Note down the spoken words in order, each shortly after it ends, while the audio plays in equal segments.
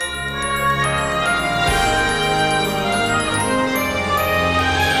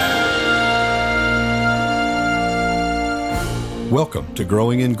Welcome to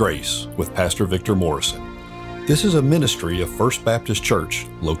Growing in Grace with Pastor Victor Morrison. This is a ministry of First Baptist Church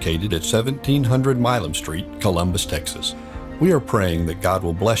located at 1700 Milam Street, Columbus, Texas. We are praying that God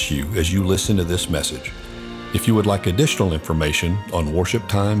will bless you as you listen to this message. If you would like additional information on worship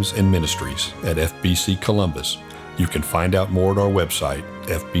times and ministries at FBC Columbus, you can find out more at our website,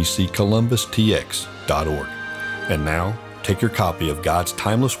 fbccolumbustx.org. And now, take your copy of God's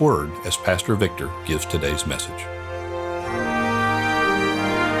Timeless Word as Pastor Victor gives today's message.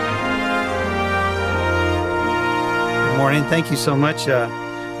 Good morning. Thank you so much,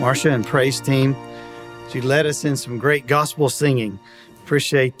 Marcia and praise team. You led us in some great gospel singing.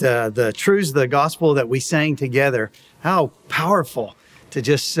 Appreciate the truths of the gospel that we sang together. How powerful to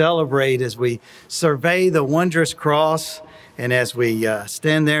just celebrate as we survey the wondrous cross and as we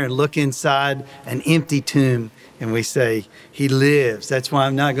stand there and look inside an empty tomb and we say, He lives. That's why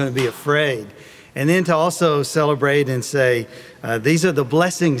I'm not going to be afraid. And then to also celebrate and say, these are the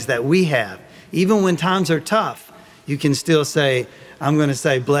blessings that we have. Even when times are tough, you can still say, I'm going to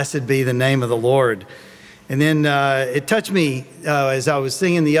say, blessed be the name of the Lord. And then it touched me as I was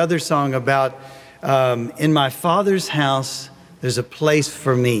singing the other song about, in my Father's house, there's a place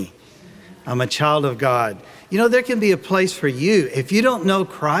for me. I'm a child of God. You know, there can be a place for you. If you don't know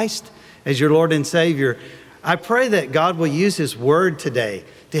Christ as your Lord and Savior, I pray that God will use His Word today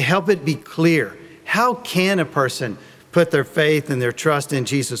to help it be clear. How can a person put their faith and their trust in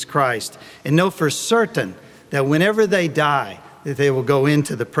Jesus Christ and know for certain that whenever they die, that they will go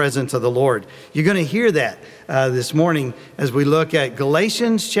into the presence of the Lord? You're going to hear that this morning as we look at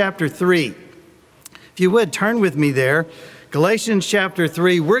Galatians chapter 3. If you would, turn with me there. Galatians chapter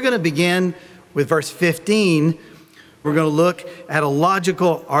 3, we're going to begin with verse 15. We're going to look at a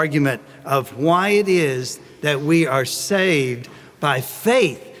logical argument of why it is that we are saved by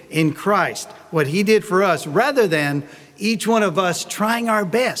faith in Christ, what He did for us, rather than each one of us trying our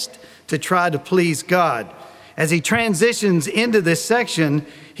best to try to please God. As he transitions into this section,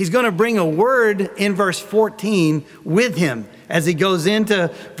 he's going to bring a word in verse 14 with him. As he goes into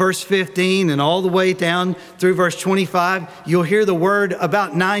verse 15 and all the way down through verse 25, you'll hear the word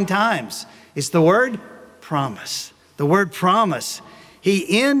about 9 times. It's the word promise. The word promise.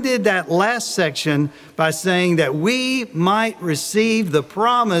 He ended that last section by saying that we might receive the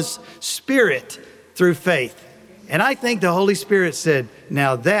promised Spirit through faith. And I think the Holy Spirit said,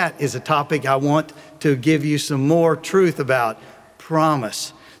 now that is a topic I want to give you some more truth about.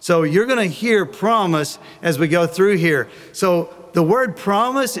 Promise. So you're going to hear promise as we go through here. So the word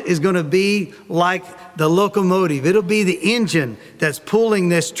promise is going to be like the locomotive. It'll be the engine that's pulling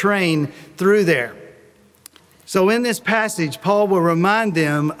this train through there. So in this passage, Paul will remind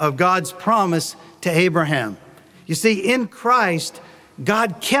them of God's promise to Abraham. You see, in Christ,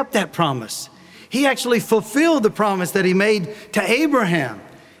 God kept that promise. He actually fulfilled the promise that He made to Abraham.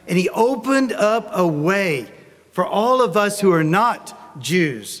 And He opened up a way for all of us who are not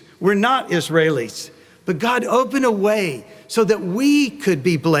Jews. We're not Israelis. But God opened a way so that we could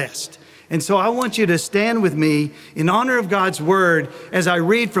be blessed. And so I want you to stand with me in honor of God's word as I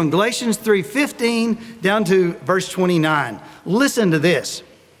read from Galatians 3:15 down to verse 29. Listen to this.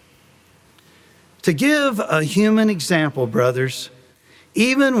 To give a human example, brothers,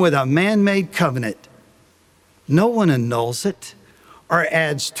 even with a man-made covenant, no one annuls it or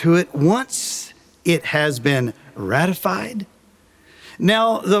adds to it once it has been ratified.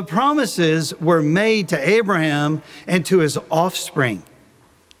 Now, the promises were made to Abraham and to his offspring.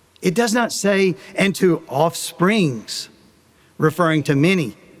 It does not say, and to offsprings, referring to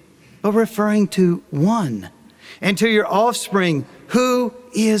many, but referring to one, and to your offspring, who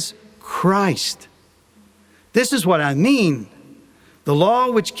is Christ. This is what I mean. The law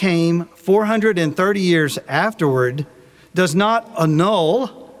which came 430 years afterward does not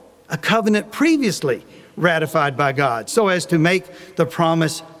annul a covenant previously ratified by God, so as to make the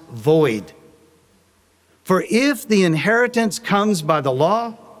promise void. For if the inheritance comes by the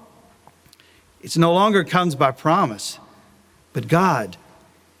law, it no longer comes by promise, but God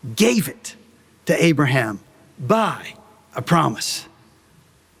gave it to Abraham by a promise.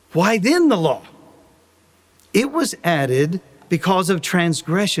 Why then the law? It was added because of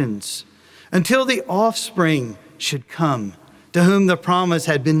transgressions, until the offspring should come, to whom the promise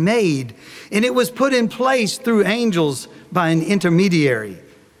had been made, and it was put in place through angels by an intermediary.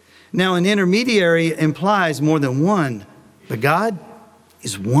 Now, an intermediary implies more than one, but God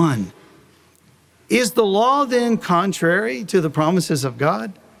is one. Is the law then contrary to the promises of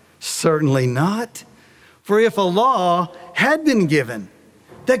God? Certainly not. For if a law had been given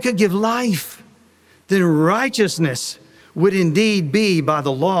that could give life, then righteousness would indeed be by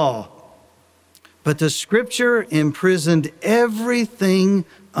the law. But the Scripture imprisoned everything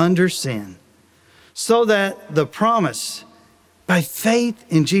under sin, so that the promise by faith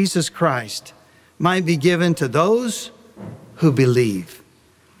in Jesus Christ might be given to those who believe.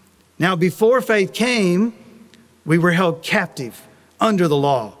 Now, before faith came, we were held captive under the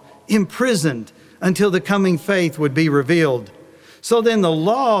law, imprisoned until the coming faith would be revealed. So then the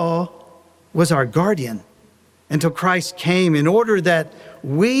law was our guardian until Christ came in order that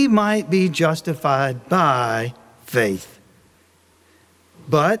we might be justified by faith.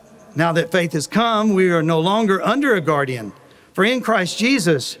 But now that faith has come, we are no longer under a guardian. For in Christ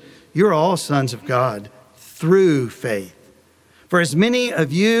Jesus, you're all sons of God through faith. For as many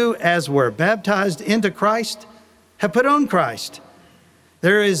of you as were baptized into Christ have put on Christ.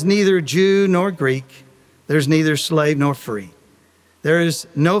 There is neither Jew nor Greek. There's neither slave nor free. There is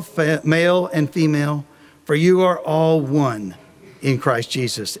no male and female, for you are all one in Christ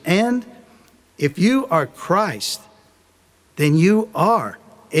Jesus. And if you are Christ, then you are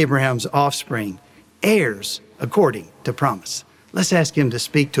Abraham's offspring, heirs according to promise. Let's ask him to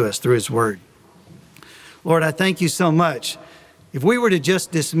speak to us through his word. Lord, I thank you so much. If we were to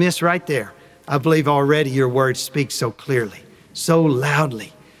just dismiss right there, I believe already your word speaks so clearly, so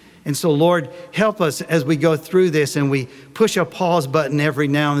loudly. And so, Lord, help us as we go through this and we push a pause button every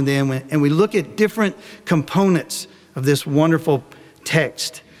now and then and we look at different components of this wonderful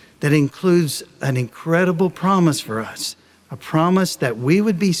text that includes an incredible promise for us, a promise that we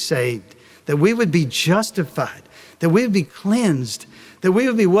would be saved, that we would be justified, that we would be cleansed, that we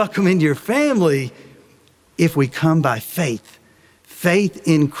would be welcome into your family if we come by faith, faith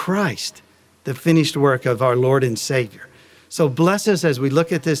in Christ, the finished work of our Lord and Savior. So bless us as we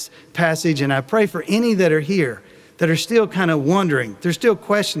look at this passage, and I pray for any that are here that are still kind of wondering, they're still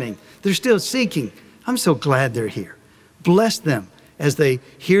questioning, they're still seeking. I'm so glad they're here. Bless them as they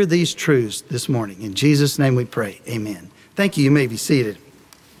hear these truths this morning. In Jesus' name we pray, amen. Thank you. You may be seated.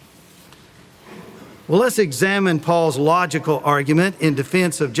 Well, let's examine Paul's logical argument in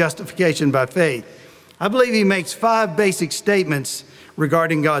defense of justification by faith. I believe he makes 5 basic statements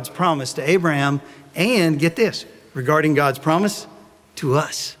regarding God's promise to Abraham and, get this, regarding God's promise to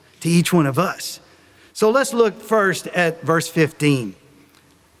us, to each one of us. So let's look first at verse 15.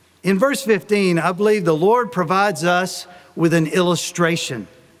 In verse 15, I believe the Lord provides us with an illustration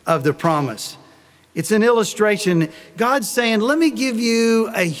of the promise. It's an illustration. God's saying, let me give you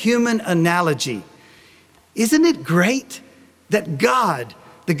a human analogy. Isn't it great that God,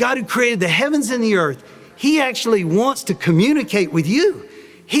 the God who created the heavens and the earth, he actually wants to communicate with you.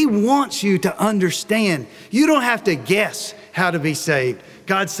 He wants you to understand. You don't have to guess how to be saved.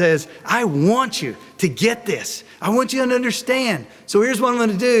 God says, I want you to get this. I want you to understand. So here's what I'm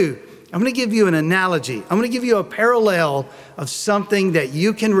going to do. I'm going to give you an analogy. I'm going to give you a parallel of something that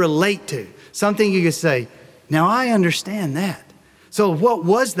you can relate to, something you can say, now I understand that. So what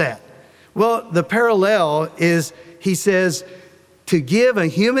was that? Well, the parallel is, he says, to give a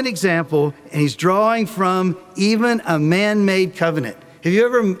human example, and he's drawing from even a man-made covenant. Have you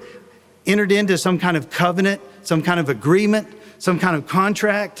ever entered into some kind of covenant, some kind of agreement, some kind of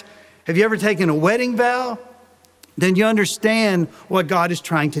contract? Have you ever taken a wedding vow? Then you understand what God is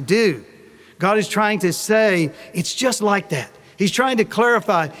trying to do. God is trying to say, it's just like that. He's trying to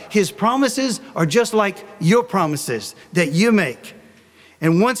clarify his promises are just like your promises that you make.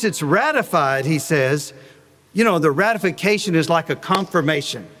 And once it's ratified, he says, you know, the ratification is like a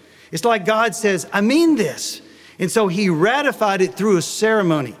confirmation. It's like God says, I mean this. And so he ratified it through a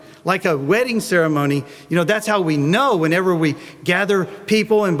ceremony, like a wedding ceremony. You know, that's how we know whenever we gather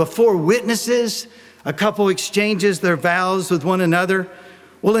people and before witnesses, a couple exchanges their vows with one another.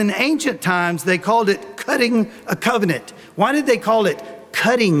 Well, in ancient times, they called it cutting a covenant. Why did they call it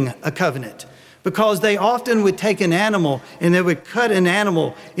cutting a covenant? Because they often would take an animal and they would cut an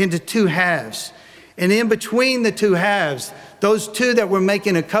animal into 2 halves. And in between the 2 halves, those two that were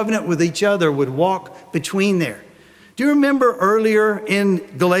making a covenant with each other would walk between there. Do you remember earlier in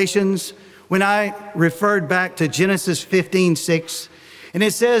Galatians when I referred back to Genesis 15:6? And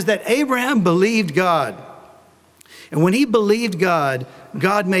it says that Abraham believed God. And when he believed God,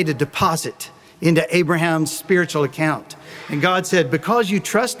 God made a deposit into Abraham's spiritual account. And God said, because you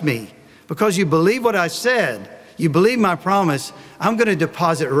trust me, because you believe what I said, you believe my promise, I'm going to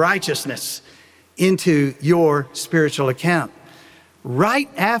deposit righteousness into your spiritual account. Right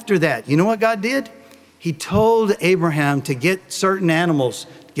after that, you know what God did? He told Abraham to get certain animals,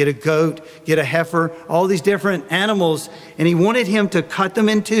 get a goat, get a heifer, all these different animals, and he wanted him to cut them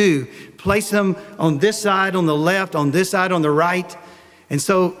in 2, place them on this side, on the left, on this side, on the right. And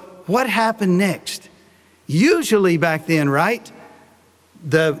so what happened next? Usually back then, right?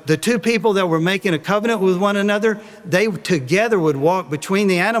 the two people that were making a covenant with one another, they together would walk between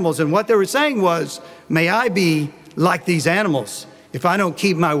the animals. And what they were saying was, may I be like these animals if I don't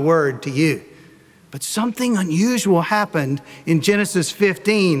keep my word to you. But something unusual happened in Genesis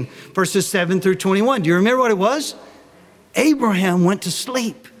 15, verses 7 through 21. Do you remember what it was? Abraham went to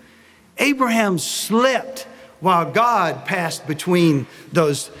sleep. Abraham slept while God passed between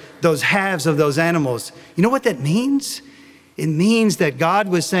those halves of those animals. You know what that means? It means that God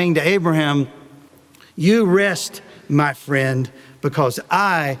was saying to Abraham, you rest, my friend, because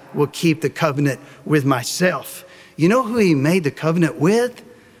I will keep the covenant with myself. You know who he made the covenant with?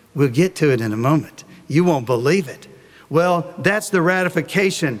 We'll get to it in a moment. You won't believe it. Well, that's the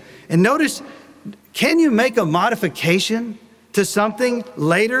ratification. And notice, can you make a modification to something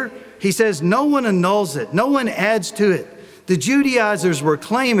later? He says no one annuls it. No one adds to it. The Judaizers were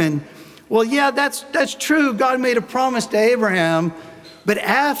claiming, well, yeah, that's true. God made a promise to Abraham. But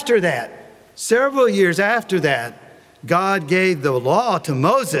after that, several years after that, God gave the law to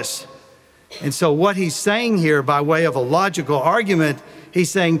Moses. And so what he's saying here by way of a logical argument, he's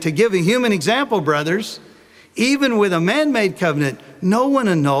saying to give a human example, brothers, even with a man-made covenant, no one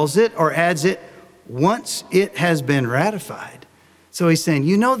annuls it or adds it once it has been ratified. So he's saying,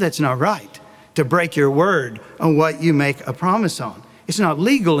 you know that's not right to break your word on what you make a promise on. It's not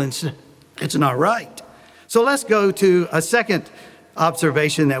legal and it's not right. So let's go to a second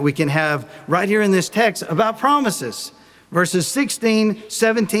observation that we can have right here in this text about promises. Verses 16,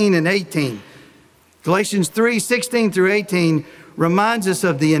 17, and 18. Galatians 3, 16 through 18 reminds us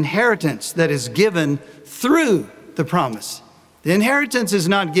of the inheritance that is given through the promise. The inheritance is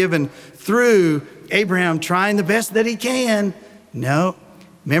not given through Abraham trying the best that he can. No,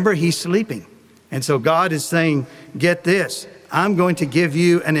 remember, he's sleeping. And so God is saying, get this, I'm going to give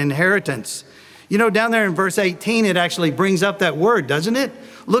you an inheritance. You know, down there in verse 18, it actually brings up that word, doesn't it?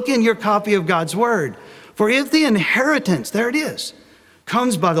 Look in your copy of God's word. For if the inheritance, there it is,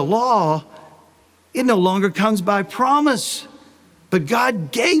 comes by the law, it no longer comes by promise, but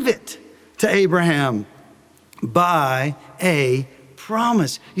God gave it to Abraham by a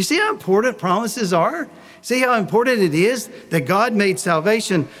promise. You see how important promises are? See how important it is that God made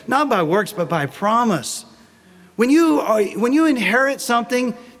salvation not by works, but by promise. When you inherit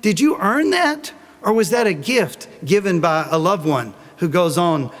something, did you earn that? Or was that a gift given by a loved one who goes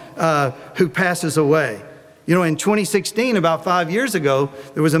on, who passes away? You know, in 2016, about 5 years ago,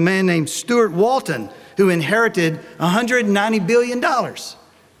 there was a man named Stuart Walton who inherited $190 billion.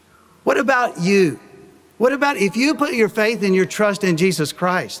 What about you? What about if you put your faith and your trust in Jesus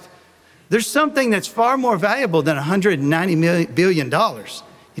Christ? There's something that's far more valuable than $190 billion.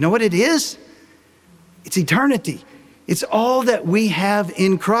 You know what it is? It's eternity. It's all that we have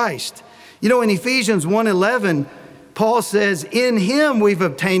in Christ. You know, in Ephesians 1:11, Paul says, in him we've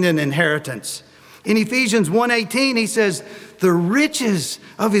obtained an inheritance. In Ephesians 1:18, he says, the riches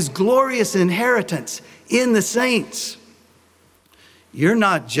of his glorious inheritance in the saints. You're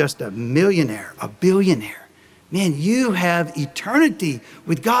not just a millionaire, a billionaire. Man, you have eternity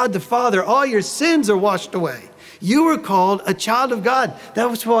with God the Father. All your sins are washed away. You were called a child of God. That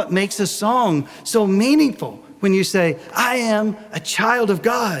was what makes a song so meaningful when you say, I am a child of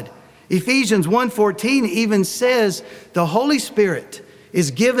God. Ephesians 1:14 even says the Holy Spirit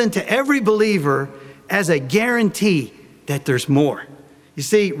is given to every believer as a guarantee that there's more. You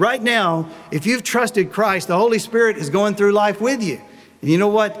see, right now, if you've trusted Christ, the Holy Spirit is going through life with you. And you know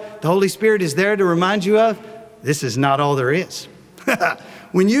what the Holy Spirit is there to remind you of? This is not all there is.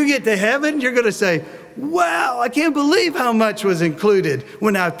 When you get to heaven, you're going to say, wow, I can't believe how much was included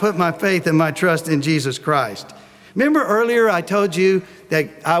when I put my faith and my trust in Jesus Christ. Remember earlier I told you that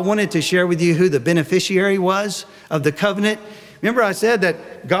I wanted to share with you who the beneficiary was of the covenant? Remember I said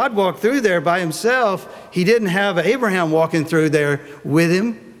that God walked through there by himself. He didn't have Abraham walking through there with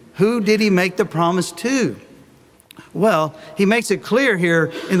him. Who did he make the promise to? Well, he makes it clear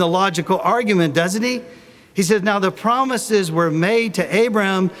here in the logical argument, doesn't he? He says, now the promises were made to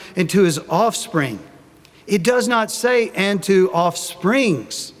Abraham and to his offspring. It does not say, and to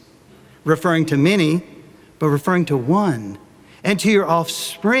offsprings, referring to many, but referring to one. And to your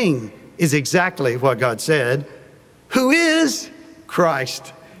offspring is exactly what God said, who is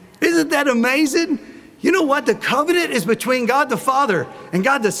Christ. Isn't that amazing? You know what? The covenant is between God the Father and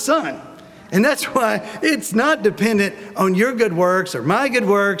God the Son. And that's why it's not dependent on your good works or my good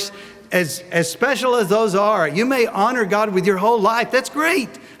works. As special as those are, you may honor God with your whole life. That's great.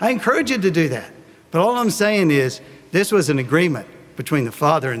 I encourage you to do that. But all I'm saying is this was an agreement between the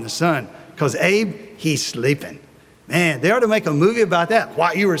Father and the Son. Because Abe, he's sleeping. Man, they ought to make a movie about that.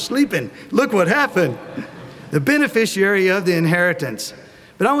 While you were sleeping, look what happened. The beneficiary of the inheritance.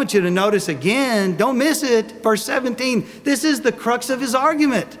 But I want you to notice again, don't miss it, verse 17. This is the crux of his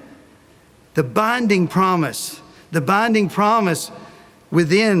argument. The binding promise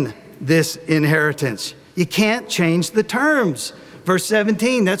within this inheritance. You can't change the terms. Verse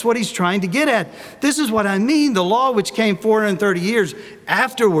 17, that's what he's trying to get at. This is what I mean. The law which came 430 years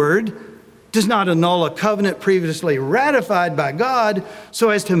afterward does not annul a covenant previously ratified by God so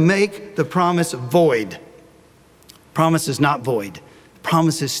as to make the promise void. Promise is not void.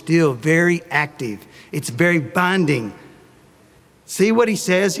 Promise is still very active. It's very binding. See what he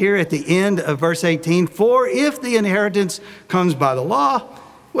says here at the end of verse 18? For if the inheritance comes by the law,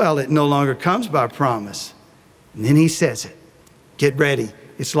 well, it no longer comes by promise. And then he says it. Get ready.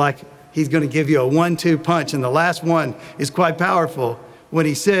 It's like he's going to give you a 1-2 punch. And the last one is quite powerful when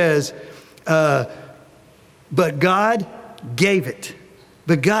he says, but God gave it.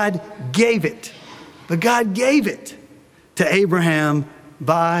 But God gave it. But God gave it to Abraham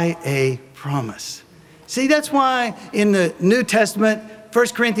by a promise. See, that's why in the New Testament, 1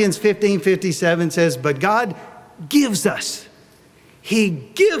 Corinthians 15:57 says, but God gives us. He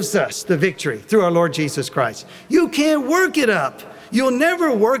gives us the victory through our Lord Jesus Christ. You can't work it up. You'll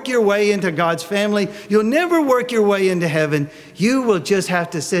never work your way into God's family. You'll never work your way into heaven. You will just have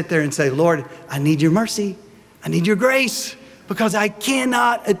to sit there and say, Lord, I need your mercy. I need your grace because I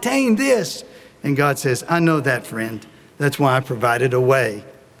cannot attain this. And God says, I know that, friend. That's why I provided a way.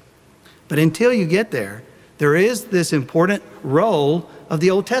 But until you get there, there is this important role of the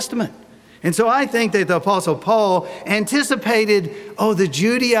Old Testament. And so I think that the Apostle Paul anticipated, the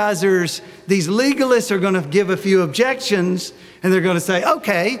Judaizers, these legalists are going to give a few objections, and they're going to say,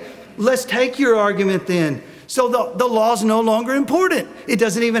 okay, let's take your argument then. So the law's no longer important. It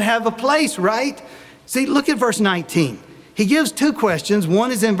doesn't even have a place, right? See, look at verse 19. He gives two questions.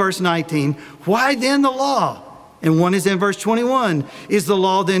 One is in verse 19. Why then the law? And one is in verse 21. Is the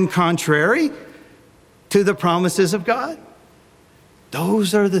law then contrary to the promises of God?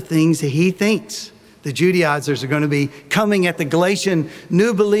 Those are the things that he thinks the Judaizers are going to be coming at the Galatian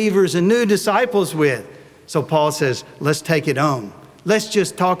new believers and new disciples with. So Paul says, let's take it on. Let's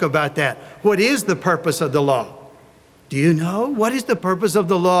just talk about that. What is the purpose of the law? Do you know? What is the purpose of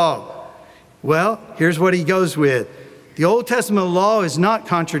the law? Well, here's what he goes with. The Old Testament law is not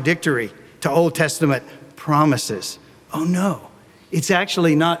contradictory to Old Testament promises. Oh no, it's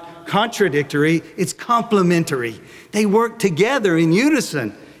actually not contradictory, it's complementary. They work together in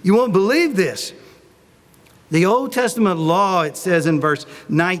unison. You won't believe this. The Old Testament law, it says in verse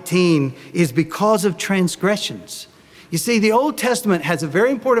 19, is because of transgressions. You see, the Old Testament has a very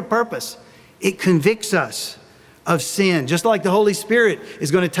important purpose. It convicts us of sin, just like the Holy Spirit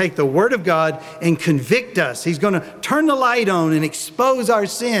is going to take the Word of God and convict us. He's going to turn the light on and expose our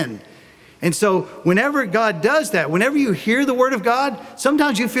sin. And so whenever God does that, whenever you hear the Word of God,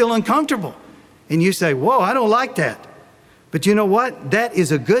 sometimes you feel uncomfortable and you say, whoa, I don't like that. But you know what? That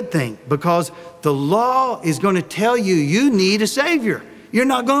is a good thing because the law is going to tell you you need a Savior. You're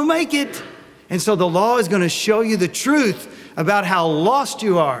not going to make it. And so the law is going to show you the truth about how lost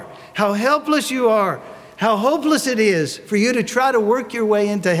you are, how helpless you are, how hopeless it is for you to try to work your way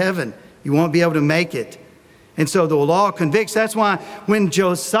into heaven. You won't be able to make it. And so the law convicts. That's why when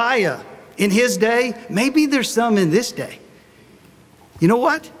Josiah, in his day, maybe there's some in this day, you know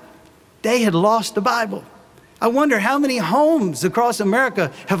what? They had lost the Bible. I wonder how many homes across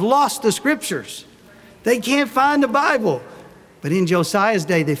America have lost the scriptures. They can't find the Bible. But in Josiah's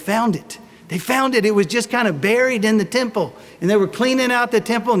day, they found it. They found it. It was just kind of buried in the temple. And they were cleaning out the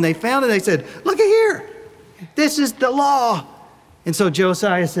temple and they found it. They said, look at here. This is the law. And so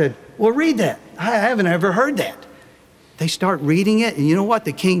Josiah said, well, read that. I haven't ever heard that. They start reading it. And you know what?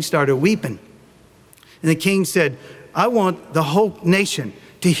 The king started weeping. And the king said, I want the whole nation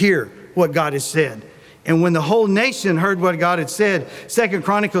to hear what God has said. And when the whole nation heard what God had said, 2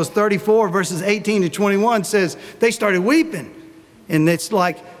 Chronicles 34 verses 18 to 21 says they started weeping. And it's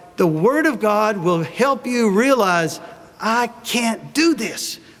like the Word of God will help you realize I can't do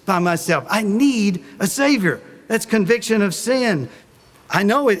this by myself. I need a Savior. That's conviction of sin. I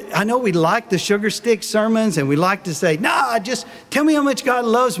know we like the sugar stick sermons and we like to say, nah, just tell me how much God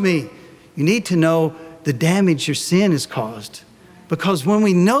loves me. You need to know the damage your sin has caused. Because when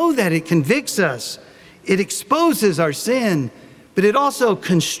we know that, it convicts us. It exposes our sin, but it also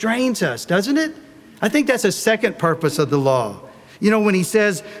constrains us, doesn't it? I think that's a second purpose of the law. You know, when he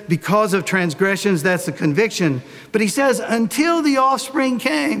says, because of transgressions, that's the conviction. But he says, until the offspring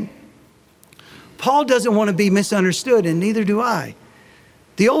came. Paul doesn't want to be misunderstood, and neither do I.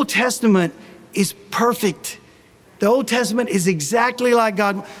 The Old Testament is perfect. The Old Testament is exactly like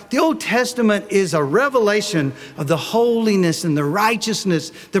God. The Old Testament is a revelation of the holiness and the righteousness,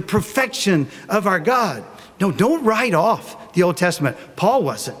 the perfection of our God. No, don't write off the Old Testament. Paul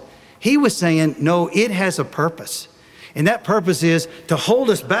wasn't. He was saying, no, it has a purpose. And that purpose is to hold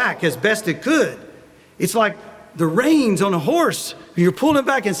us back as best it could. It's like the reins on a horse. You're pulling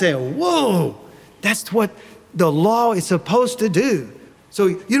back and saying, whoa, that's what the law is supposed to do. So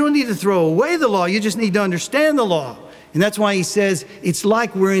you don't need to throw away the law. You just need to understand the law. And that's why he says it's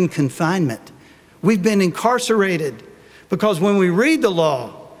like we're in confinement. We've been incarcerated because when we read the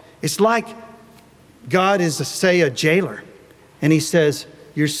law, it's like God is, say, a jailer. And he says,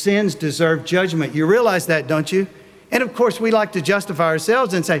 your sins deserve judgment. You realize that, don't you? And of course, we like to justify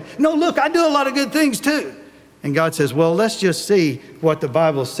ourselves and say, no, look, I do a lot of good things too. And God says, well, let's just see what the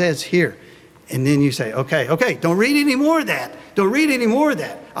Bible says here. And then you say, okay, don't read any more of that. Don't read any more of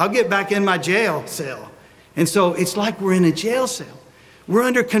that. I'll get back in my jail cell. And so it's like we're in a jail cell. We're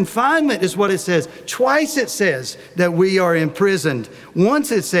under confinement is what it says. Twice it says that we are imprisoned.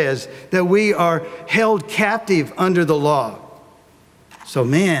 Once it says that we are held captive under the law. So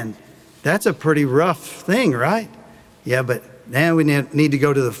man, that's a pretty rough thing, right? Yeah, but now we need to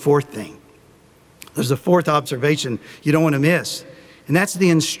go to the fourth thing. There's a fourth observation you don't want to miss. And that's the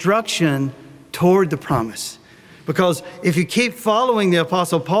instruction toward the promise. Because if you keep following the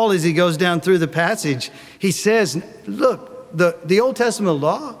Apostle Paul as he goes down through the passage, he says, look, the Old Testament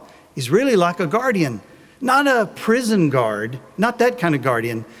law is really like a guardian, not a prison guard, not that kind of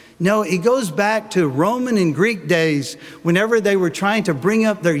guardian. No, it goes back to Roman and Greek days whenever they were trying to bring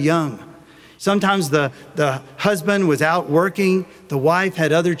up their young. Sometimes the husband was out working, the wife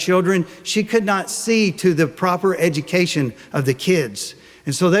had other children. She could not see to the proper education of the kids.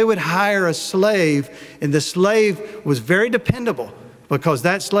 And so they would hire a slave, and the slave was very dependable because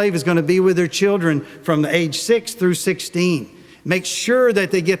that slave is going to be with their children from the age 6 through 16. Make sure that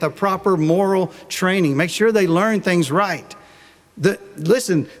they get the proper moral training. Make sure they learn things right.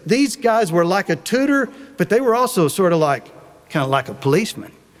 Listen, these guys were like a tutor, but they were also sort of kind of like a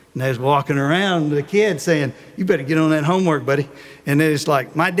policeman. And they was walking around the kids saying, you better get on that homework, buddy. And then it's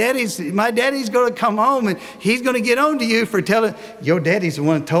like, my daddy's going to come home and he's going to get on to you for telling, your daddy's the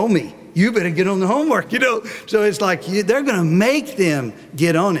one who told me, you better get on the homework, So it's like, they're going to make them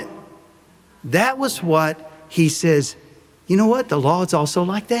get on it. That was what he says, you know what? The law is also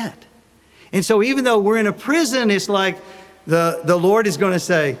like that. And so even though we're in a prison, it's like the Lord is going to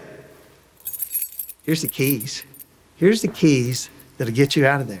say, here's the keys. Here's the keys that'll get you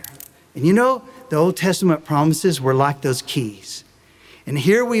out of there. And the Old Testament promises were like those keys. And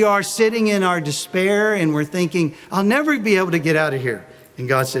here we are sitting in our despair and we're thinking, I'll never be able to get out of here. And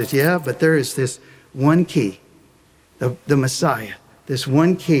God says, yeah, but there is this one key, the Messiah. This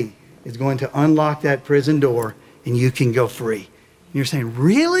one key is going to unlock that prison door and you can go free. And you're saying,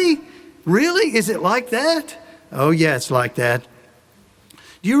 really? Really? Is it like that? Oh yeah, it's like that.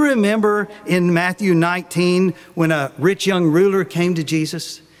 Do you remember in Matthew 19 when a rich young ruler came to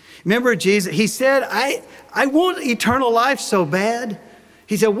Jesus? Remember Jesus, he said, I want eternal life so bad.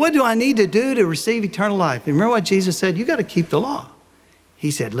 He said, what do I need to do to receive eternal life? And remember what Jesus said? You got to keep the law. He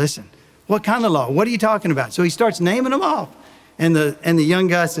said, listen, what kind of law? What are you talking about? So he starts naming them off. And the young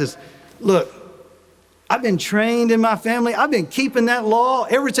guy says, look, I've been trained in my family. I've been keeping that law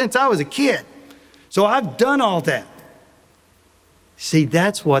ever since I was a kid. So I've done all that. See,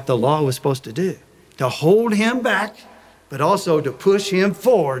 that's what the law was supposed to do, to hold him back, but also to push him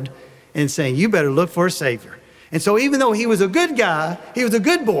forward and saying, you better look for a Savior. And so even though he was a good guy, he was a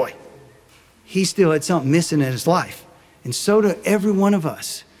good boy, he still had something missing in his life. And so do every one of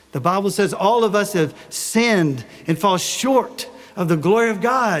us. The Bible says all of us have sinned and fall short of the glory of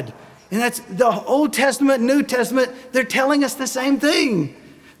God. And that's the Old Testament, New Testament, they're telling us the same thing.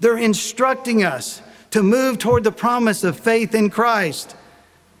 They're instructing us to move toward the promise of faith in Christ.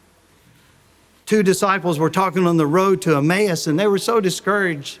 2 disciples were talking on the road to Emmaus, and they were so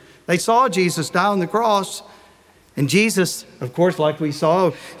discouraged. They saw Jesus die on the cross. And Jesus, of course, like we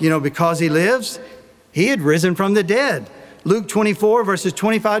saw, because he lives, he had risen from the dead. Luke 24, verses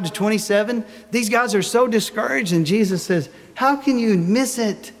 25 to 27. These guys are so discouraged, and Jesus says, how can you miss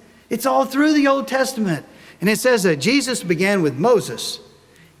it? It's all through the Old Testament. And it says that Jesus began with Moses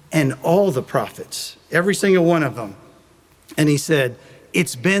and all the prophets, every single one of them. And he said,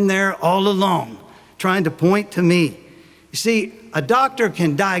 it's been there all along, trying to point to me. You see, a doctor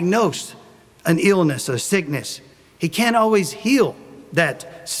can diagnose an illness, a sickness. He can't always heal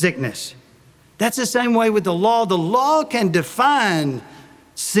that sickness. That's the same way with the law. The law can define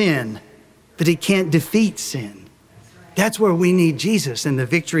sin, but it can't defeat sin. That's where we need Jesus and the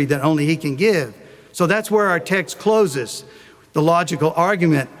victory that only he can give. So that's where our text closes, the logical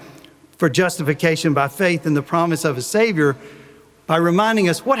argument for justification by faith in the promise of a Savior, by reminding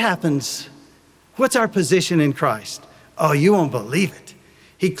us what happens, what's our position in Christ. Oh, you won't believe it.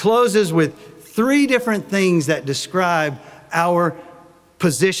 He closes with 3 different things that describe our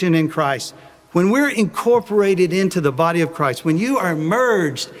position in Christ. When we're incorporated into the body of Christ, when you are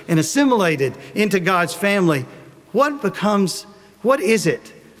merged and assimilated into God's family, what is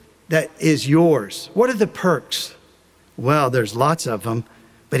it that is yours? What are the perks? Well, there's lots of them,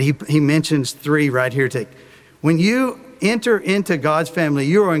 but he mentions 3 right here. When you enter into God's family,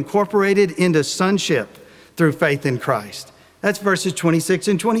 you are incorporated into sonship through faith in Christ. That's verses 26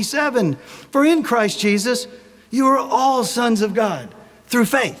 and 27. For in Christ Jesus, you are all sons of God through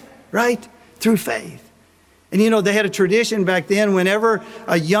faith, right? Through faith. And you know, they had a tradition back then, whenever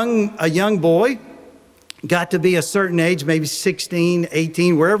a young boy got to be a certain age, maybe 16,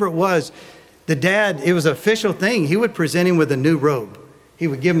 18, wherever it was, the dad, it was an official thing. He would present him with a new robe. He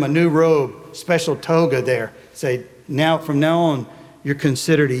would give him a new robe, special toga there, say, from now on, you're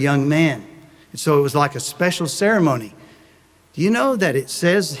considered a young man. And so it was like a special ceremony. Do you know that it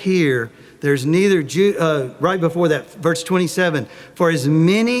says here, there's neither right before that, verse 27, for as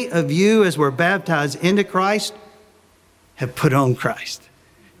many of you as were baptized into Christ have put on Christ.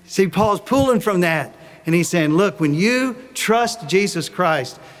 See, Paul's pulling from that, and he's saying, look, when you trust Jesus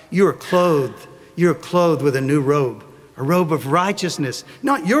Christ, you are clothed. You're clothed with a new robe, a robe of righteousness.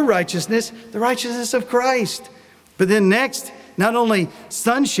 Not your righteousness, the righteousness of Christ. But then next, not only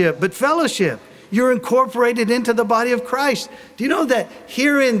sonship, but fellowship. You're incorporated into the body of Christ. Do you know that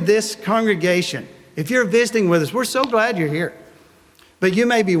here in this congregation, if you're visiting with us, we're so glad you're here. But you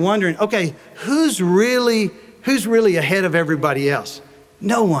may be wondering, okay, who's really ahead of everybody else?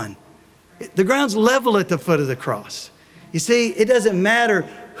 No one. The ground's level at the foot of the cross. You see, it doesn't matter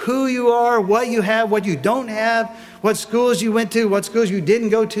who you are, what you have, what you don't have, what schools you went to, what schools you didn't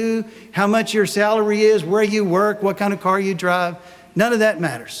go to, how much your salary is, where you work, what kind of car you drive. None of that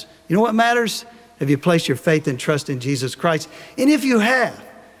matters. You know what matters? Have you placed your faith and trust in Jesus Christ? And if you have,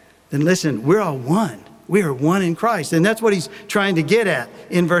 then listen, we're all one. We are one in Christ. And that's what he's trying to get at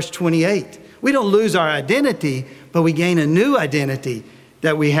in verse 28. We don't lose our identity, but we gain a new identity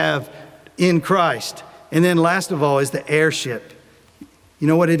that we have in Christ. And then last of all is the heirship. You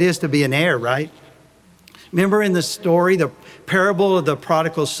know what it is to be an heir, right? Remember in the story, the parable of the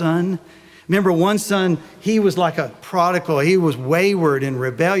prodigal son? Remember one son, he was like a prodigal. He was wayward and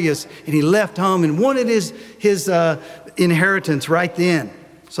rebellious, and he left home and wanted his inheritance right then.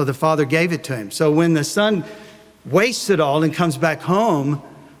 So the father gave it to him. So when the son wastes it all and comes back home,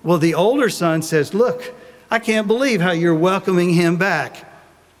 well, the older son says, look, I can't believe how you're welcoming him back.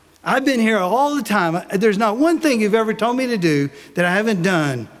 I've been here all the time. There's not one thing you've ever told me to do that I haven't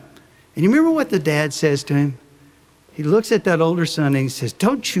done. And you remember what the dad says to him? He looks at that older son and he says,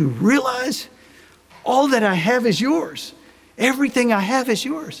 don't you realize all that I have is yours? Everything I have is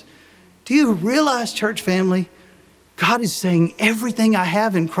yours. Do you realize, church family, God is saying everything I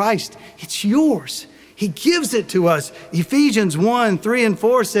have in Christ, it's yours. He gives it to us. Ephesians 1, 3 and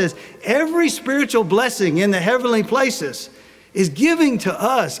 4 says, every spiritual blessing in the heavenly places is given to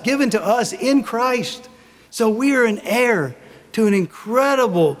us in Christ. So we are an heir to an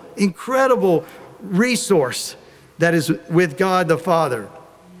incredible, incredible resource that is with God the Father.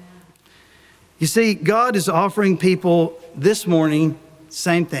 You see, God is offering people this morning,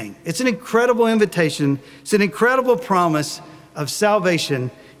 same thing. It's an incredible invitation. It's an incredible promise of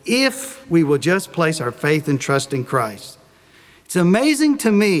salvation if we will just place our faith and trust in Christ. It's amazing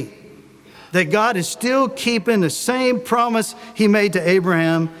to me that God is still keeping the same promise he made to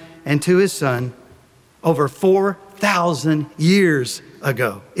Abraham and to his son over 4,000 years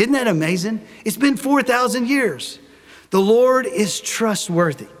ago. Isn't that amazing? It's been 4,000 years. The Lord is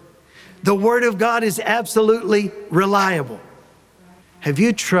trustworthy. The Word of God is absolutely reliable. Have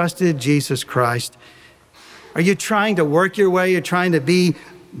you trusted Jesus Christ? Are you trying to work your way? You're trying to be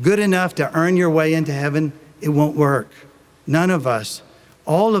good enough to earn your way into heaven? It won't work. None of us,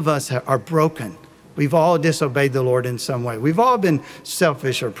 all of us are broken. We've all disobeyed the Lord in some way. We've all been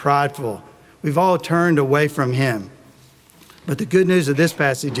selfish or prideful. We've all turned away from Him. But the good news of this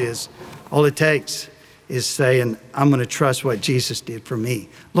passage is all it takes is saying, I'm going to trust what Jesus did for me.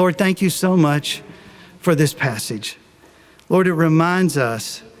 Lord, thank you so much for this passage. Lord, it reminds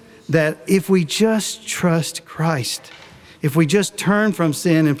us that if we just trust Christ, if we just turn from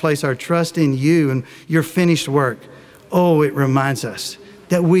sin and place our trust in you and your finished work, it reminds us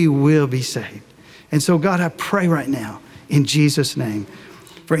that we will be saved. And so, God, I pray right now in Jesus' name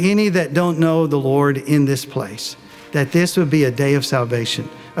for any that don't know the Lord in this place, that this would be a day of salvation,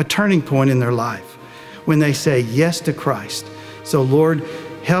 a turning point in their life. when they say yes to Christ. So Lord,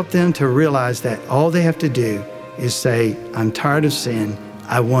 help them to realize that all they have to do is say, I'm tired of sin.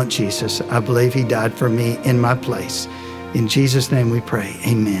 I want Jesus. I believe he died for me in my place. In Jesus' name we pray.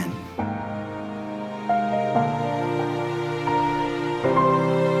 Amen.